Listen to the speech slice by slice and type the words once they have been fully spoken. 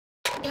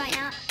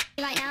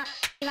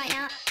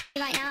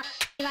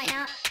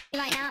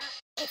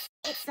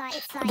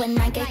When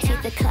I go to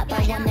the club,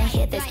 I wanna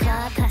hear those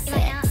club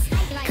classics.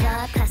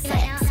 Club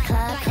classics,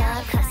 club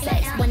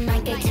classics. When I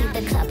go to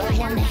the club, I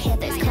wanna hear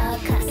those club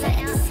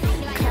classics.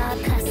 Club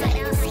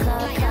classics,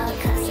 club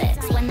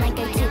classics. When I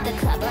go to the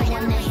club, I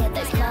wanna hear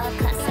those club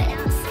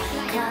classics.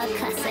 Club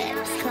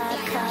classics, club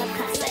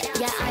classics.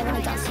 Yeah, I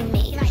wanna dance to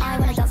me. I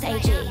wanna dance to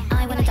AG.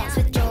 I wanna dance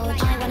with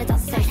George. I wanna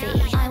dance to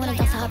Sophie. I wanna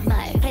dance to Hub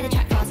Mo. Play the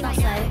track fast, not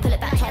slow. Pull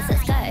it back twice,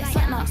 let's go.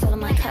 Sweat marks all on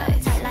my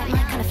coat. Tight like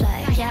my kind of flow.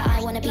 Yeah,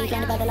 I wanna be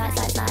blinded by the lights,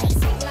 lights, lights.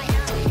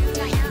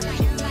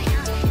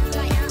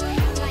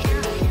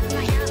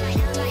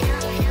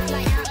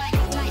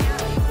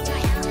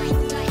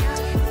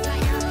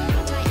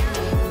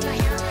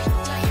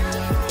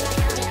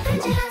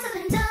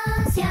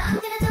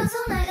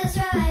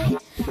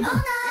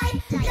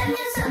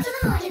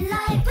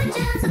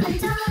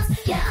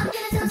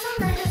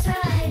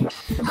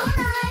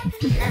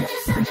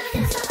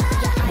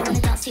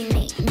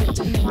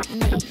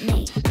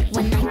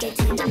 When I get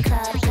to the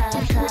club,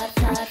 club, club,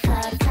 club,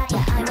 club, club.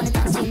 Yeah, I wanna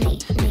dance to me.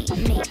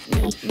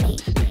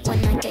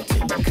 When I get to the club, club, club, club, club, club. Yeah, I wanna dance to me. When I get to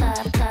the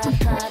club, club,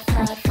 club, club,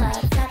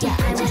 club, club. Yeah,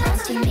 I wanna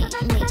dance to me.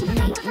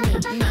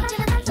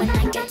 When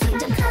I get to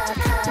the club,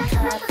 club,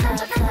 club,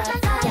 club, club,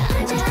 club. Yeah,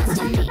 I wanna dance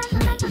and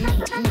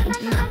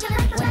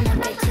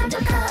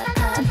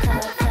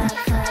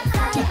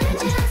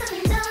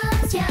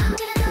dance. Yeah, I'm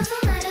gonna dance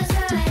all night, that's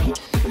right.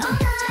 All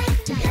night,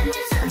 let me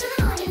dance up to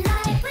the morning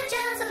light. Put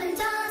your hands up and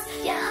dance.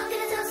 Yeah, I'm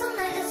gonna dance all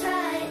night, that's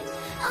right.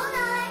 All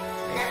night,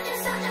 never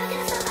gonna stop, never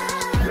gonna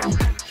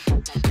stop.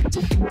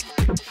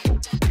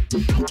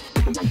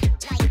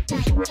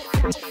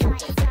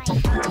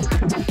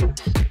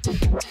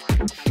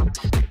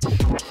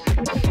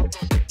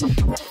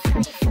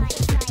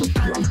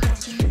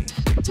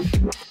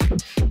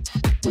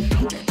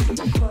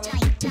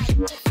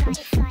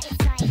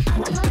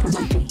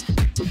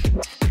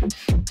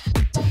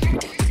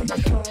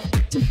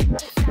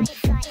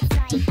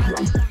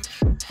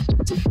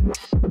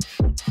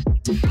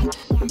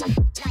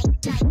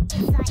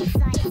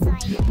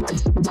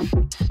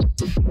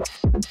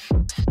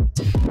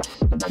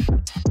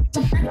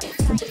 Like